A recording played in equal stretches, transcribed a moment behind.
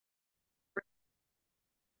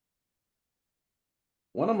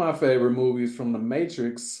One of my favorite movies from The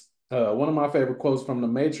Matrix, one of my favorite quotes from The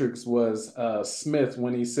Matrix was Smith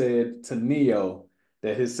when he said to Neo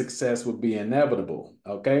that his success would be inevitable.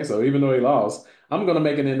 Okay, so even though he lost, I'm going to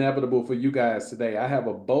make it inevitable for you guys today. I have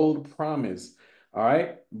a bold promise. All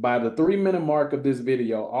right, by the 3 minute mark of this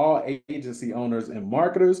video, all agency owners and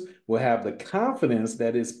marketers will have the confidence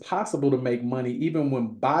that it's possible to make money even when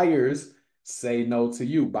buyers say no to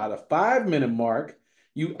you. By the 5 minute mark,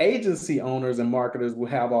 you agency owners and marketers will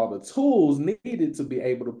have all the tools needed to be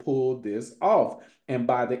able to pull this off. And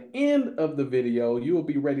by the end of the video, you will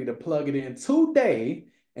be ready to plug it in today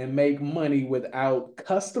and make money without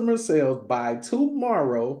customer sales by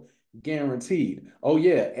tomorrow, guaranteed. Oh,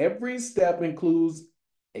 yeah, every step includes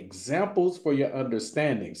examples for your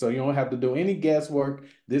understanding. So you don't have to do any guesswork.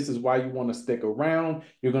 This is why you want to stick around.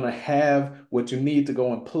 You're going to have what you need to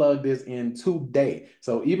go and plug this in today.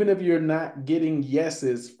 So even if you're not getting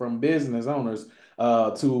yeses from business owners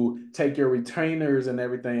to take your retainers and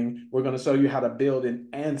everything, we're going to show you how to build an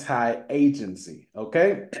anti-agency.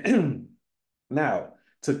 Okay. Now,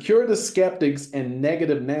 to cure the skeptics and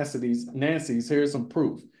negative Nancy's, here's some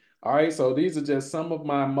proof. All right, so these are just some of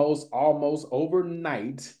my most almost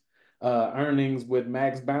overnight earnings with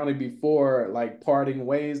Max Bounty before like parting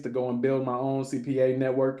ways to go and build my own CPA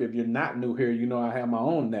network. If you're not new here, you know I have my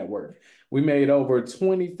own network. We made over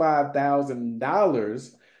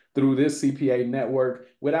 $25,000 through this CPA network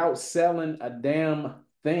without selling a damn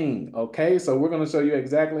thing. Okay, so we're going to show you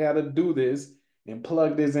exactly how to do this and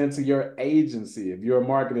plug this into your agency if you're a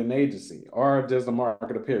marketing agency or just a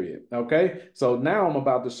marketer, period. Okay. So now I'm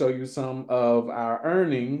about to show you some of our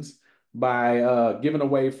earnings by giving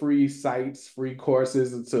away free sites, free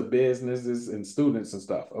courses to businesses and students and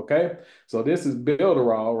stuff. Okay. So this is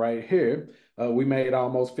Builderall right here. We made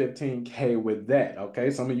almost 15K with that. Okay.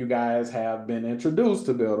 Some of you guys have been introduced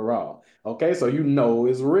to Builderall. Okay. So you know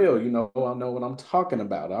it's real. You know, I know what I'm talking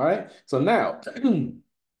about. All right. So now,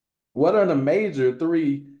 what are the major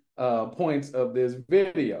three points of this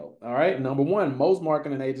video? All right. Number one, most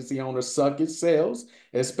marketing agency owners suck at sales,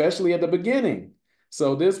 especially at the beginning.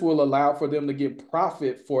 So this will allow for them to get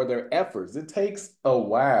profit for their efforts. It takes a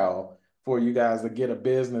while for you guys to get a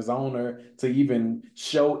business owner to even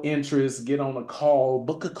show interest, get on a call,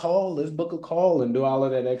 book a call, let's book a call and do all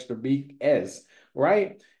of that extra BS,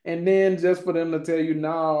 right? And then just for them to tell you,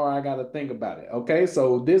 no, I got to think about it. Okay.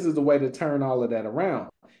 So this is the way to turn all of that around.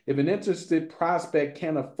 If an interested prospect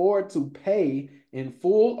can't afford to pay in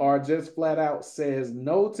full or just flat out says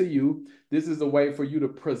no to you, this is a way for you to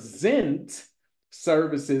present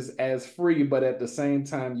services as free, but at the same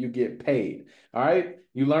time, you get paid. All right.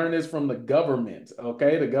 You learn this from the government.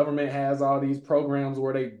 Okay. The government has all these programs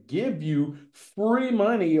where they give you free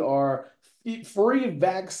money or free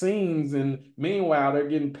vaccines, and meanwhile they're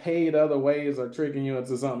getting paid other ways or tricking you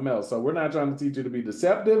into something else. So we're not trying to teach you to be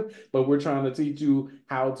deceptive, but we're trying to teach you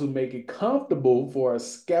how to make it comfortable for a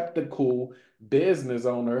skeptical business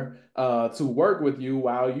owner to work with you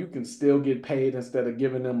while you can still get paid instead of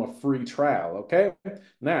giving them a free trial. Okay.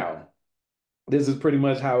 Now, this is pretty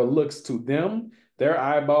much how it looks to them. Their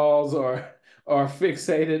eyeballs are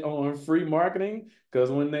fixated on free marketing because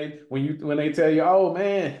when they tell you, oh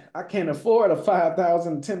man, I can't afford a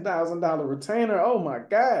 $5,000, $10,000 retainer. Oh my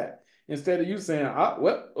God. Instead of you saying,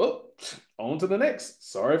 well, oh, on to the next.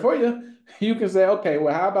 Sorry for you. You can say, okay,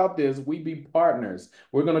 well, how about this? We be partners.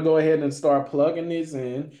 We're going to go ahead and start plugging these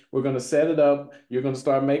in. We're going to set it up. You're going to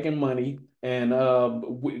start making money and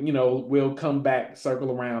we'll come back, circle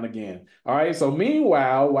around again. All right. So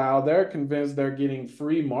meanwhile, while they're convinced they're getting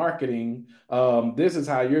free marketing, this is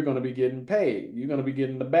how you're going to be getting paid. You're going to be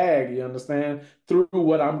getting the bag, you understand, through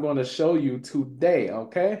what I'm going to show you today.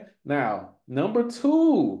 Okay. Now, number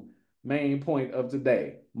two main point of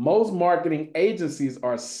today. Most marketing agencies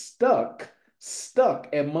are stuck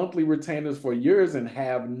at monthly retainers for years and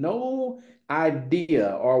have no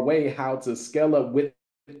idea or way how to scale up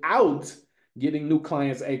without getting new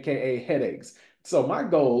clients, aka headaches. So my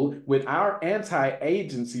goal with our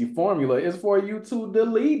anti-agency formula is for you to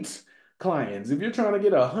delete clients. If you're trying to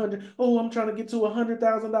get 100, oh, I'm trying to get to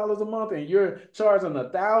 $100,000 a month, and you're charging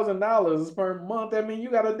 $1,000 per month, I mean,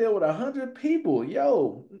 you got to deal with 100 people.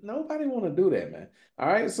 Yo, nobody want to do that, man. All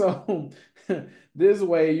right, so this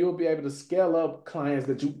way you'll be able to scale up clients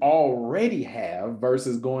that you already have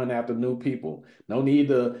versus going after new people. No need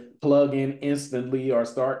to plug in instantly or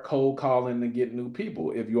start cold calling to get new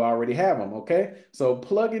people if you already have them. Okay. So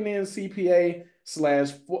plugging in CPA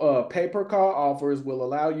slash pay per call offers will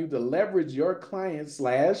allow you to leverage your clients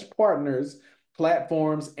slash partners,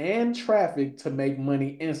 platforms, and traffic to make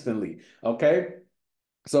money instantly. Okay.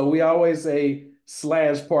 So we always say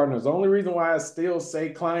slash partners. The only reason why I still say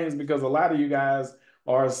clients because a lot of you guys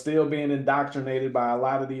are still being indoctrinated by a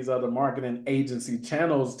lot of these other marketing agency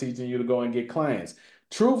channels teaching you to go and get clients.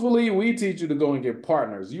 Truthfully, we teach you to go and get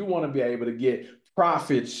partners. You want to be able to get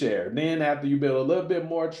profit share. Then after you build a little bit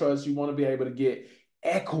more trust, you want to be able to get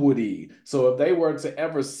equity. So if they were to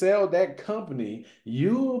ever sell that company,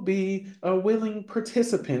 you'll be a willing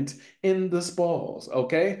participant in the spoils.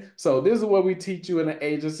 Okay. So this is what we teach you in the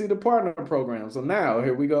agency to partner program. So now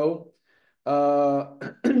here we go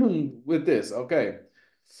with this. Okay.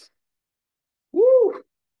 Woo.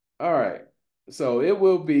 All right. So it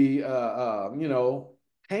will be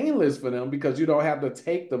painless for them because you don't have to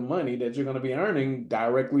take the money that you're going to be earning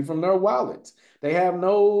directly from their wallets. They have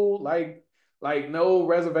no no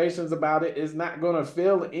reservations about it. It's not going to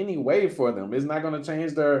feel any way for them. It's not going to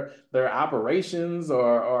change their operations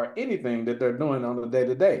or anything that they're doing on the day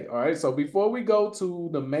to day. All right. So before we go to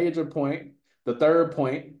the major point, the third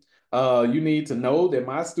point, you need to know that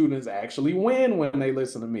my students actually win when they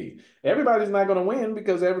listen to me. Everybody's not going to win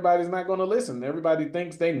because everybody's not going to listen. Everybody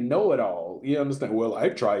thinks they know it all. You understand? Well,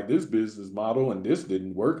 I've tried this business model and this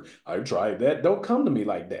didn't work. I've tried that. Don't come to me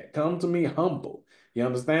like that. Come to me humble. You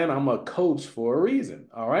understand? I'm a coach for a reason.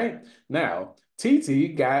 All right. Now,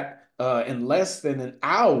 TT got in less than an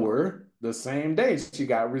hour the same day she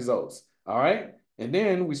got results. All right. And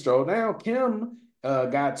then we stroll down. Kim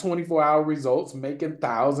got 24-hour results, making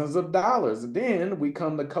thousands of dollars. And then we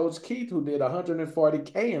come to Coach Keith, who did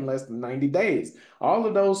 140K in less than 90 days. All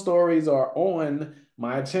of those stories are on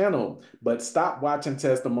my channel, but stop watching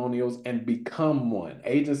testimonials and become one.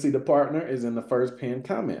 Agency to partner is in the first pinned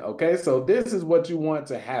comment. Okay, so this is what you want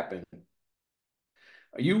to happen.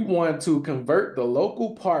 You want to convert the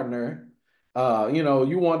local partner.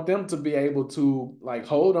 You want them to be able to like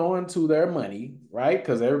hold on to their money, right?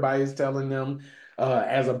 Because everybody's telling them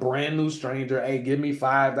as a brand new stranger, hey, give me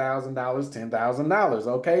 $5,000, $10,000.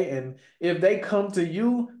 Okay. And if they come to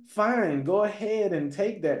you, fine, go ahead and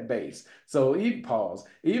take that base. So pause.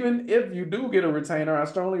 Even if you do get a retainer, I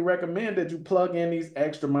strongly recommend that you plug in these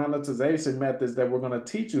extra monetization methods that we're going to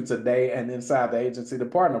teach you today and inside the agency to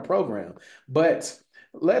partner program. But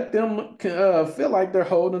let them feel like they're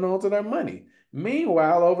holding on to their money.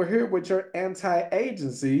 Meanwhile, over here with your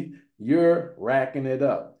anti-agency, you're racking it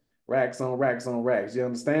up. Racks on racks on racks. You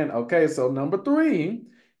understand? Okay, so number 3,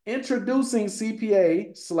 introducing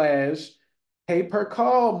CPA slash pay per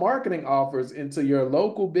call marketing offers into your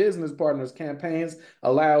local business partners campaigns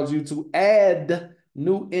allows you to add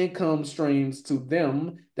new income streams to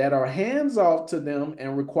them that are hands off to them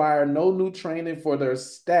and require no new training for their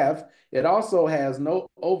staff. It also has no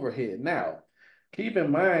overhead. Now, keep in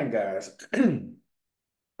mind, guys,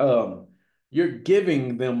 um, you're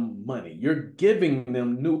giving them money. You're giving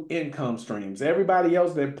them new income streams. Everybody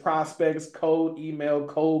else that prospects, cold email,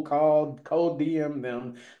 cold call, cold DM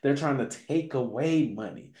them, they're trying to take away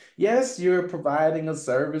money. Yes, you're providing a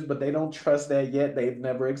service, but they don't trust that yet. They've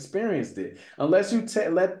never experienced it. Unless you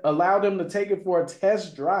allow them to take it for a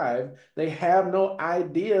test drive, they have no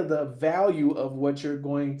idea the value of what you're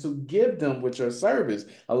going to give them with your service.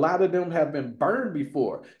 A lot of them have been burned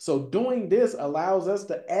before. So doing this allows us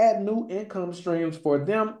to add new income streams for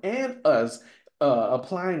them and us,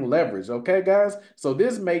 applying leverage. Okay, guys? So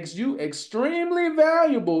this makes you extremely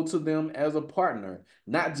valuable to them as a partner,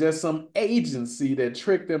 not just some agency that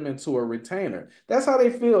tricked them into a retainer. That's how they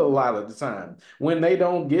feel a lot of the time. When they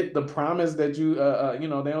don't get the promise that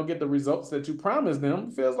they don't get the results that you promised them,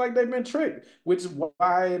 it feels like they've been tricked, which is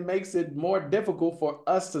why it makes it more difficult for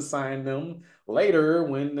us to sign them later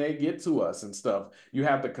when they get to us and stuff. You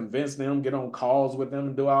have to convince them, get on calls with them,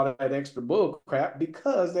 and do all that extra bull crap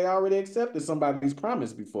because they already accepted somebody's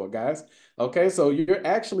promise before, guys. Okay, so you're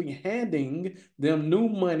actually handing them new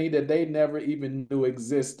money that they never even knew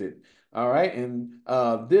existed. All right, and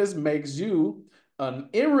this makes you an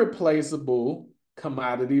irreplaceable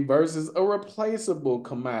commodity versus a replaceable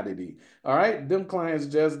commodity. All right, them clients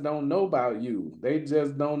just don't know about you. They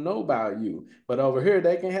just don't know about you. But over here,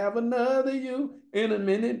 they can have another you in a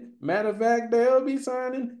minute. Matter of fact, they'll be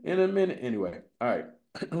signing in a minute. Anyway, all right.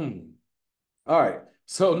 All right.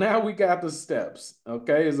 So now we got the steps.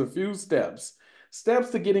 Okay, there's a few steps. Steps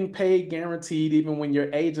to getting paid guaranteed even when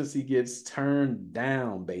your agency gets turned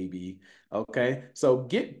down, baby. Okay, so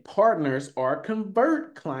get partners or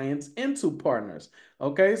convert clients into partners.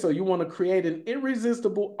 Okay, so you want to create an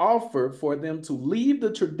irresistible offer for them to leave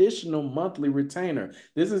the traditional monthly retainer.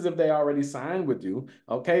 This is if they already signed with you.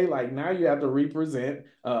 Okay, like now you have to represent,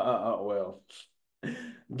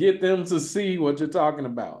 get them to see what you're talking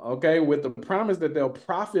about. Okay, with the promise that they'll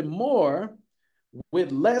profit more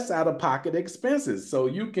with less out-of-pocket expenses. So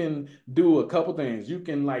you can do a couple things. You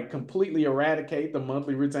can like completely eradicate the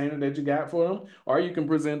monthly retainer that you got for them, or you can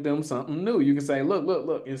present them something new. You can say,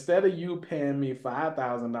 look, instead of you paying me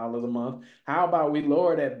 $5,000 a month, how about we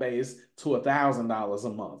lower that base to $1,000 a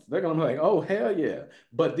month? They're gonna be like, oh, hell yeah.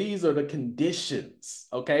 But these are the conditions.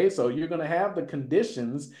 Okay. So you're gonna have the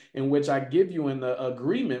conditions in which I give you in the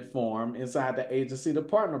agreement form inside the agency to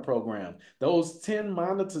partner program. Those 10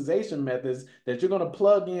 monetization methods that you're going to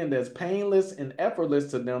plug in that's painless and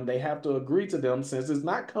effortless to them, they have to agree to them since it's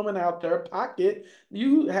not coming out their pocket.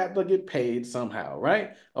 You have to get paid somehow,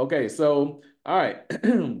 right? Okay, so all right.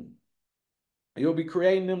 You'll be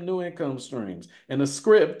creating them new income streams. And the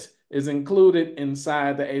script is included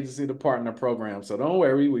inside the agency to partner program. So don't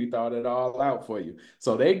worry, we thought it all out for you.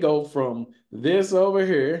 So they go from this over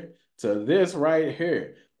here to this right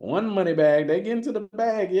here. One money bag, they get into the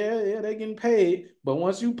bag, yeah, they getting paid. But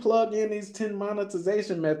once you plug in these 10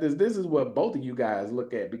 monetization methods, this is what both of you guys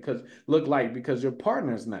look like because you're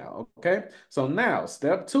partners now. Okay. So now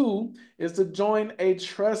step 2 is to join a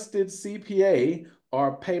trusted CPA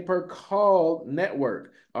or pay-per-call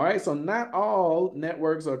network. All right, so not all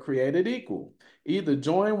networks are created equal. Either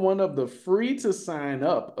join one of the free to sign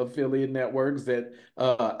up affiliate networks that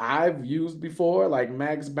I've used before, like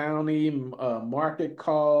Max Bounty, Market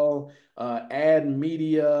Call, Ad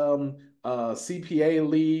Medium, CPA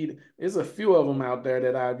Lead. There's a few of them out there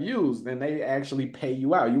that I've used, and they actually pay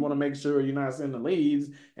you out. You want to make sure you're not sending leads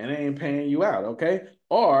and they ain't paying you out, okay?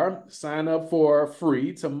 Or sign up for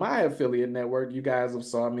free to my affiliate network you guys have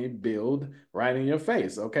saw me build right in your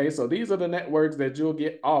face. Okay, so these are the networks that you'll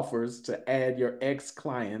get offers to add your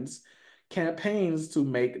ex-clients campaigns to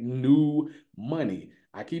make new money.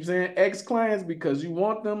 I keep saying ex-clients because you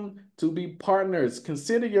want them to be partners.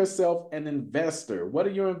 Consider yourself an investor. What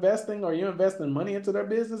are you investing? Are you investing money into their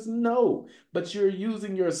business? No, but you're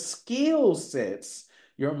using your skill sets,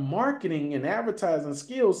 your marketing and advertising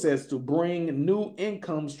skill sets to bring new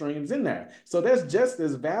income streams in there. So that's just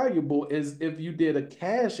as valuable as if you did a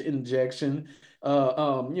cash injection,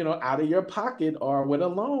 out of your pocket or with a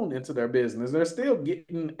loan into their business. They're still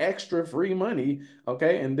getting extra free money.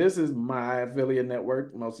 Okay. And this is my affiliate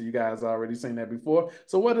network. Most of you guys already seen that before.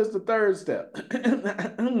 So what is the third step?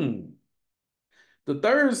 The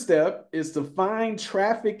third step is to find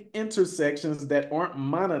traffic intersections that aren't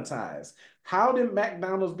monetized. How did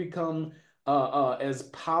McDonald's become as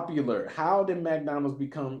popular? How did McDonald's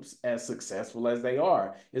become as successful as they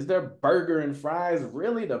are? Is their burger and fries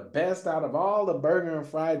really the best out of all the burger and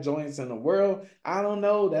fry joints in the world? I don't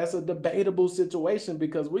know. That's a debatable situation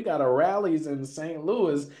because we got a Rally's in St.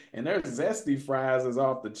 Louis and their zesty fries is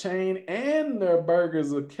off the chain and their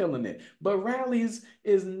burgers are killing it. But Rally's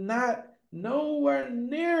is not nowhere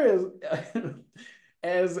near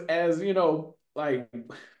as like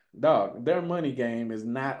dog, their money game is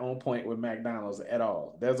not on point with McDonald's at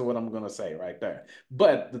all. That's what I'm gonna say right there.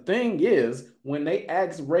 But the thing is, when they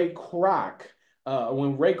asked Ray Kroc,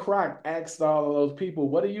 when Ray Kroc asked all of those people,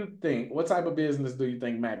 what do you think? What type of business do you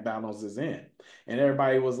think McDonald's is in? And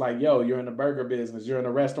everybody was like, yo, you're in the burger business, you're in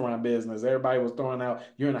the restaurant business. Everybody was throwing out,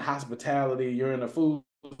 you're in the hospitality, you're in the food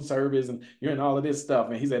service, and you're in all of this stuff.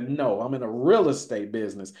 And he said, no, I'm in a real estate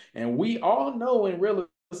business. And we all know in real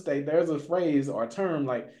estate, there's a phrase or a term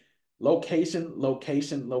like location,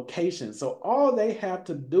 location, location. So all they have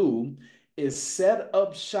to do is set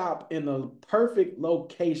up shop in a perfect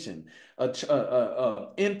location, a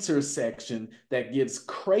intersection that gets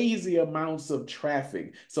crazy amounts of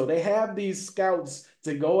traffic. So they have these scouts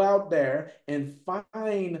to go out there and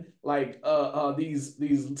find like these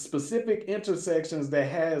specific intersections that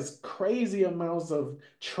has crazy amounts of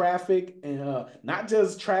traffic and not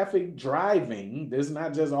just traffic driving. This is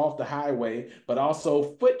not just off the highway, but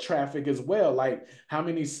also foot traffic as well. Like how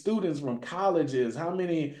many students from colleges, how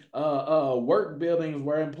many work buildings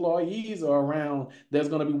where employees are around that's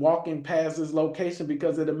going to be walking past this location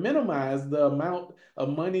because it'll minimize the amount of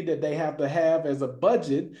money that they have as a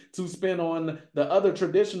budget to spend on the other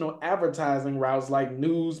traditional advertising routes like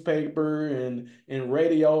newspaper and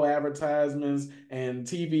radio advertisements and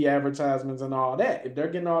TV advertisements and all that. If they're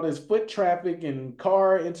getting all this foot traffic and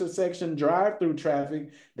car intersection drive-through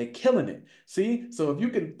traffic, they're killing it. See? So if you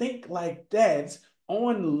can think like that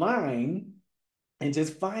online and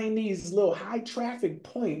just find these little high traffic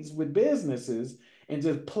points with businesses and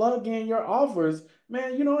just plug in your offers,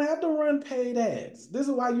 man, you don't have to run paid ads. This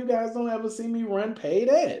is why you guys don't ever see me run paid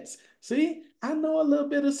ads. See, I know a little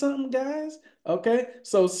bit of something, guys. Okay,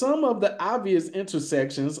 so some of the obvious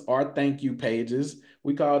intersections are thank you pages.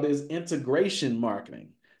 We call this integration marketing.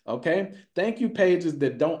 Okay. Thank you pages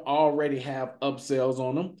that don't already have upsells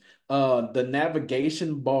on them. The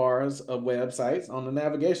navigation bars of websites. On the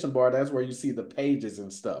navigation bar, that's where you see the pages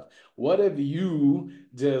and stuff. What if you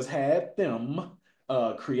just had them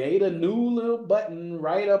create a new little button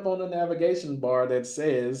right up on the navigation bar that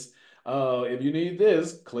says, if you need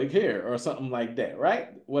this, click here or something like that,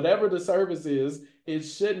 right? Whatever the service is, it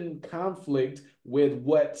shouldn't conflict with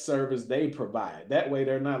what service they provide. That way,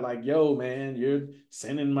 they're not like, yo, man, you're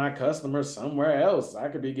sending my customers somewhere else. I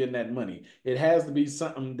could be getting that money. It has to be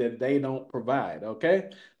something that they don't provide. Okay.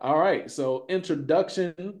 All right. So,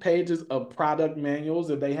 introduction pages of product manuals,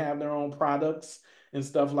 if they have their own products and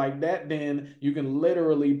stuff like that, then you can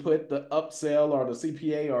literally put the upsell or the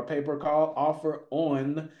CPA or pay per call offer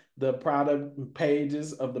on the product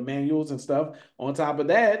pages of the manuals and stuff. On top of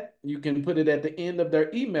that, you can put it at the end of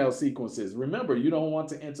their email sequences. Remember, you don't want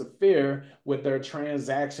to interfere with their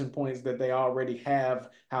transaction points that they already have,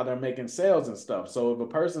 how they're making sales and stuff. So if a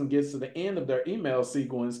person gets to the end of their email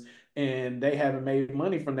sequence and they haven't made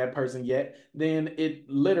money from that person yet, then it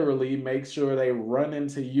literally makes sure they run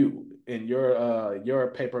into you in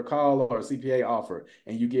your pay per call or CPA offer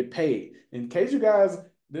and you get paid. In case you guys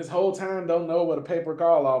this whole time don't know what a pay per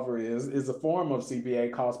call offer is a form of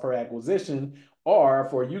CPA, cost per acquisition, or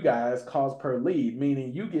for you guys, cost per lead,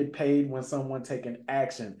 meaning you get paid when someone taking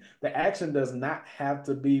action. The action does not have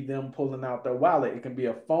to be them pulling out their wallet. It can be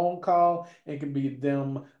a phone call. It can be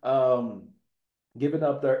them giving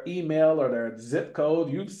up their email or their zip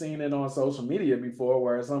code. You've seen it on social media before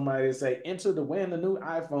where somebody say, enter to win the new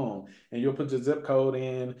iPhone. And you'll put your zip code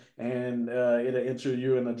in and it'll enter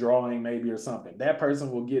you in a drawing maybe or something. That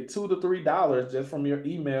person will get $2 to $3 just from your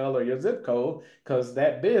email or your zip code because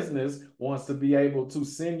that business wants to be able to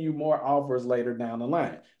send you more offers later down the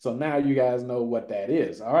line. So now you guys know what that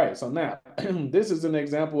is. All right. So now this is an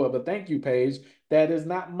example of a thank you page that is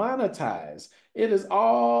not monetized. It is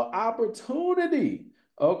all opportunity.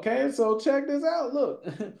 Okay, so check this out. Look,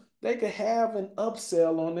 they could have an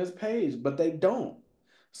upsell on this page, but they don't.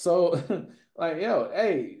 So, like, yo,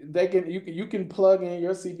 hey, you can plug in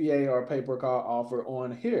your CPA or pay per call offer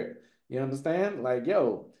on here. You understand? Like,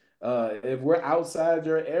 yo, if we're outside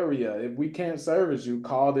your area, if we can't service you,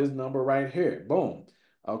 call this number right here. Boom.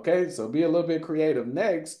 Okay, so be a little bit creative.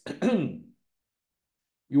 Next,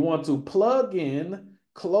 you want to plug in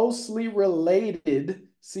closely related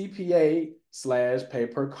CPA slash pay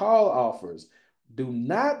per call offers. Do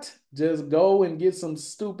not just go and get some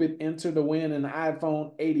stupid enter to win an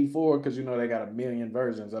iPhone 84 because you know they got a million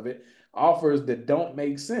versions of it. Offers that don't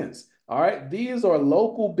make sense. All right. These are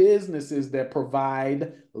local businesses that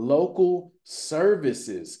provide local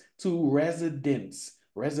services to residents,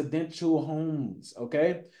 residential homes.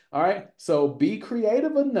 Okay. All right. So be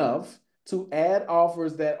creative enough to add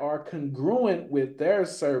offers that are congruent with their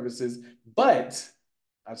services, but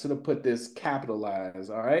I should have put this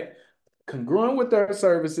capitalized, all right? Congruent with their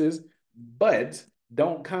services, but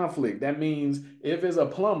don't conflict. That means if it's a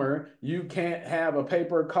plumber, you can't have a pay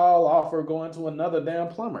per call offer going to another damn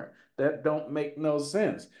plumber. That don't make no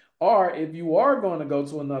sense. Or if you are going to go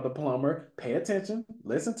to another plumber, pay attention,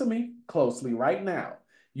 listen to me closely right now.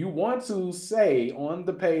 You want to say on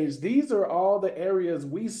the page, these are all the areas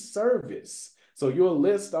we service. So you'll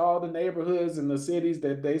list all the neighborhoods and the cities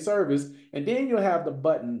that they service, and then you'll have the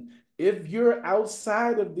button. If you're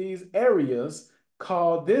outside of these areas,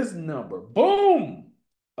 call this number. Boom.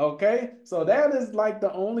 Okay. So that is like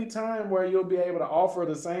the only time where you'll be able to offer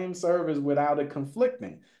the same service without it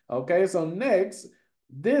conflicting. Okay. So next,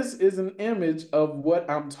 this is an image of what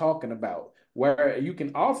I'm talking about, where you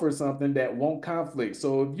can offer something that won't conflict.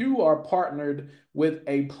 So if you are partnered with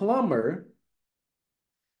a plumber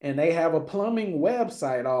and they have a plumbing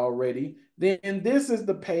website already, then this is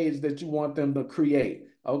the page that you want them to create.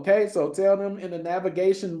 Okay, so tell them in the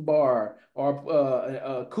navigation bar or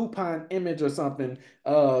a coupon image or something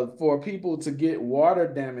for people to get water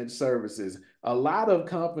damage services. A lot of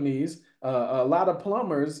companies, a lot of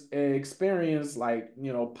plumbers experience like,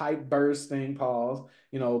 pipe bursting, pause.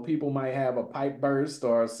 People might have a pipe burst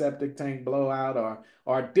or a septic tank blowout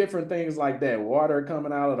or different things like that, water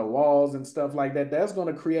coming out of the walls and stuff like that. That's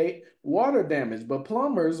going to create water damage. But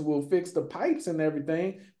plumbers will fix the pipes and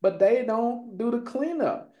everything, but they don't do the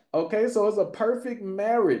cleanup. Okay, so it's a perfect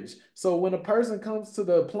marriage. So when a person comes to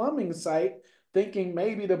the plumbing site thinking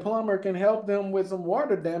maybe the plumber can help them with some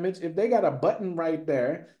water damage, if they got a button right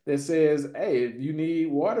there that says, hey, if you need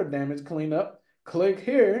water damage cleanup, click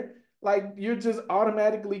here. Like you're just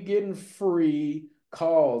automatically getting free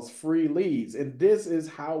calls, free leads. And this is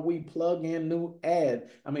how we plug in new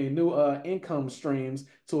income streams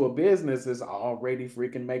to a business that's already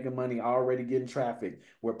freaking making money, already getting traffic.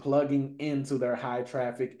 We're plugging into their high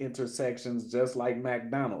traffic intersections, just like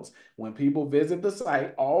McDonald's. When people visit the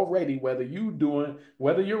site already, whether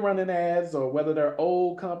you're running ads or whether their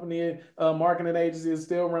old company marketing agency is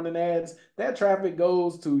still running ads, that traffic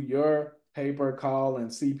goes to your pay-per-call and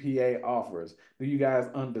CPA offers. Do you guys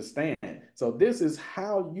understand? So this is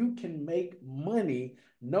how you can make money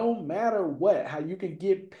no matter what, how you can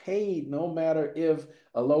get paid no matter if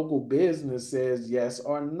a local business says yes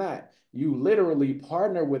or not. You literally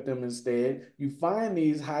partner with them instead. You find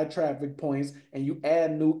these high traffic points and you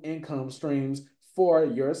add new income streams for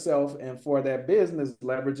yourself and for that business,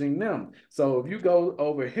 leveraging them. So if you go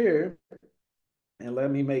over here and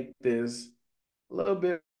let me make this a little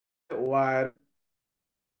bit wide.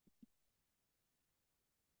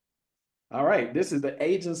 All right, this is the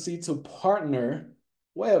agency to partner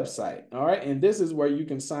website. All right, and this is where you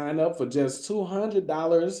can sign up for just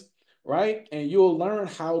 $200, right? And you'll learn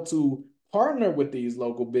how to partner with these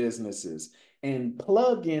local businesses and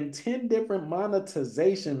plug in 10 different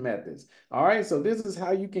monetization methods. All right, so this is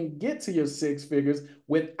how you can get to your six figures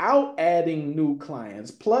without adding new clients,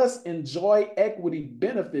 plus enjoy equity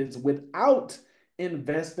benefits without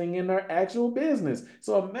investing in their actual business.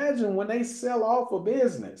 So imagine when they sell off a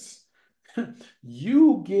business,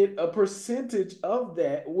 you get a percentage of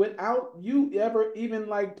that without you ever even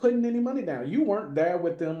like putting any money down. You weren't there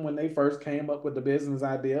with them when they first came up with the business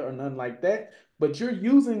idea or nothing like that, but you're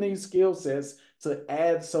using these skill sets to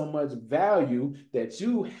add so much value that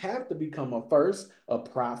you have to become a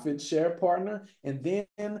profit share partner, and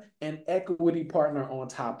then an equity partner on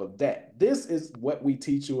top of that. This is what we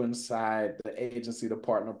teach you inside the agency to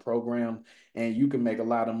partner program, and you can make a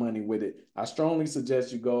lot of money with it. I strongly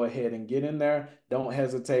suggest you go ahead and get in there. Don't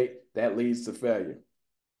hesitate. That leads to failure.